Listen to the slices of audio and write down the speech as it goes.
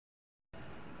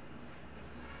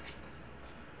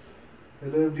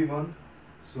Hello everyone.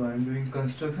 So I am doing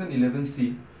construction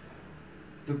 11C.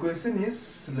 The question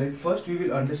is like first we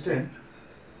will understand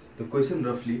the question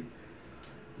roughly.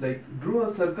 Like draw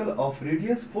a circle of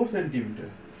radius 4 cm.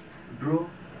 Draw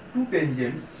two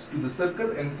tangents to the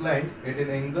circle inclined at an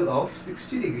angle of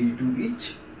 60 degree to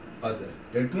each other.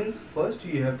 That means first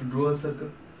you have to draw a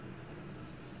circle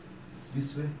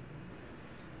this way.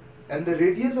 And the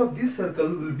radius of this circle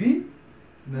will be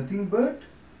nothing but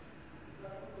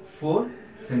 4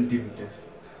 centimeter.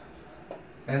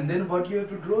 And then what you have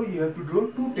to draw? You have to draw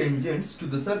two tangents to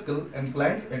the circle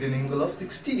inclined at an angle of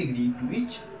 60 degree to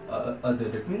each other.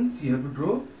 That means you have to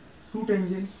draw two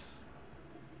tangents.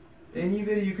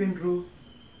 Anywhere you can draw.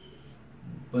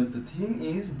 But the thing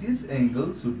is, this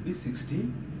angle should be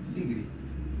 60 degree.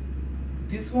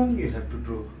 This one you have to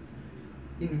draw.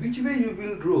 In which way you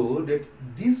will draw that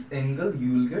this angle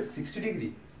you will get 60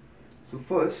 degree? So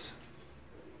first,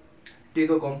 take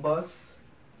a compass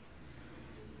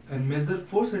and measure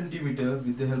 4 centimeter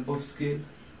with the help of scale.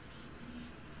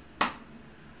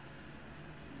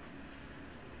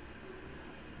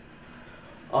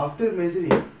 After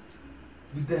measuring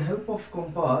with the help of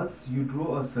compass, you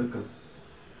draw a circle.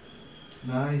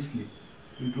 Nicely.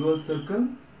 You draw a circle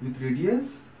with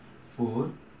radius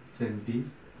 4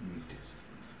 centimeter.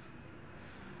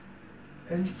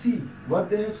 And see what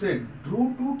they have said.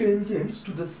 Draw two tangents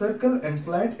to the circle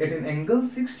inclined at an angle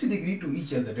 60 degree to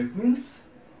each other. That means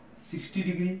 60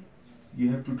 degree you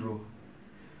have to draw.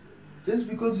 Just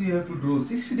because you have to draw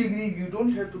 60 degree, you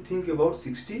don't have to think about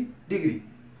 60 degree.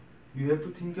 You have to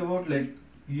think about like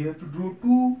you have to draw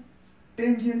two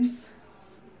tangents.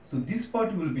 So this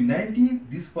part will be 90,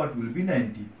 this part will be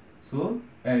 90. So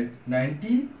add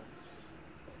 90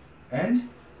 and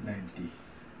 90.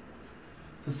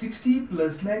 So 60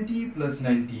 plus 90 plus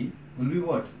 90 will be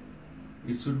what?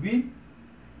 It should be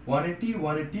 180,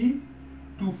 180,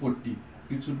 240.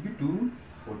 It should be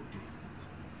 240.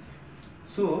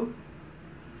 So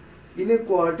in a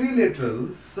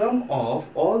quadrilateral, sum of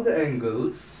all the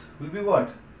angles will be what?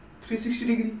 360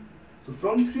 degree. So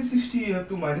from 360 you have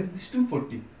to minus this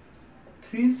 240.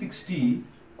 360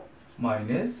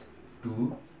 minus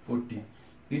 240.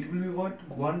 It will be what?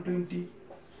 120.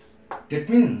 That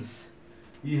means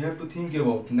you have to think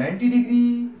about 90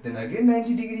 degree, then again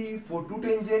 90 degree for two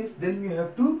tangents, then you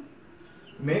have to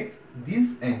make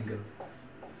this angle.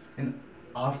 And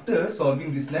after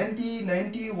solving this 90,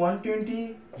 90,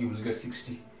 120, you will get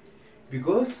 60.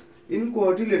 Because in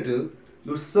quadrilateral,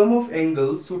 your sum of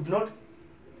angles will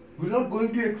not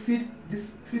going to exceed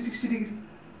this 360 degree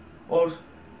or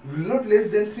will not less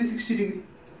than 360 degree.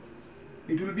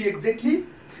 It will be exactly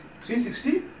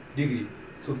 360 degree.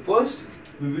 So first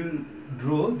we will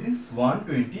draw this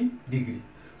 120 degree.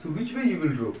 So which way you will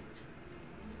draw?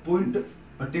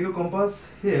 Take a compass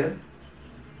here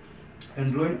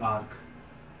and draw an arc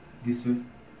this way.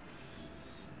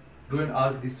 Draw an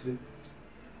arc this way.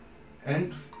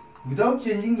 And without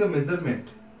changing the measurement,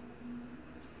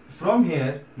 from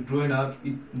here you draw an arc.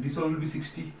 This one will be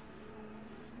 60.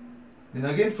 Then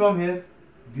again from here,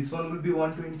 this one will be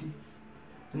 120.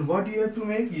 And what you have to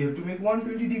make? You have to make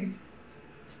 120 degree.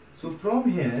 So from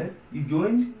here, you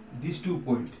join these 2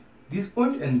 points. This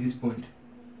point and this point.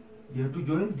 You have to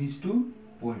join these 2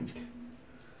 points.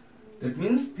 That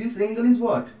means this angle is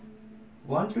what?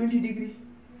 120 degree.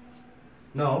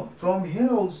 Now from here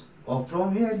also, or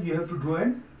from here you have to draw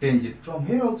a tangent. From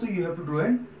here also you have to draw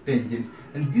a tangent.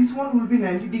 And this one will be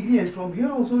 90 degree, and from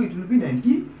here also it will be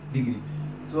 90 degree.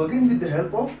 So again with the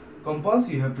help of compass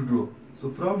you have to draw.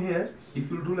 So from here, if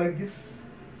you do like this,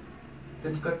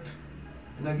 then cut.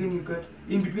 And again you cut.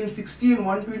 In between 60 and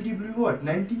 120 will be what?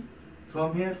 90.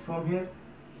 From here,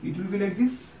 it will be like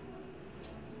this.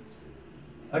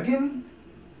 Again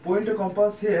point a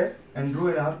compass here and draw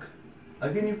an arc.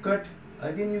 Again you cut.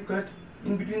 Again you cut.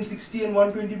 In between 60 and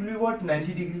 120 will be what?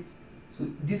 90 degree. So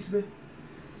this way.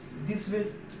 This way.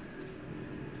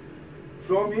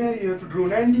 From here you have to draw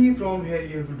 90. From here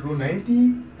you have to draw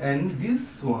 90. And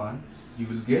this one you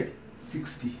will get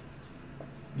 60.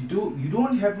 You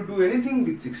don't have to do anything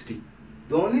with 60.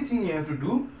 The only thing you have to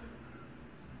do,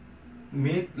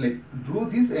 draw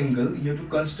this angle. You have to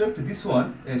construct this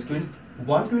one as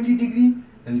 120 degree,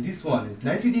 and this one is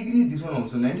 90 degree, this one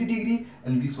also 90 degree,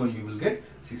 and this one you will get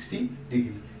 60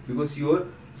 degree. Because your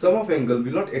sum of angle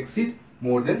will not exceed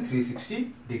more than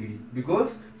 360 degree.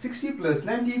 Because 60 plus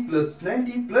 90 plus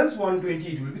 90 plus 120,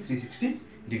 it will be 360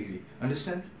 degree.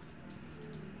 Understand?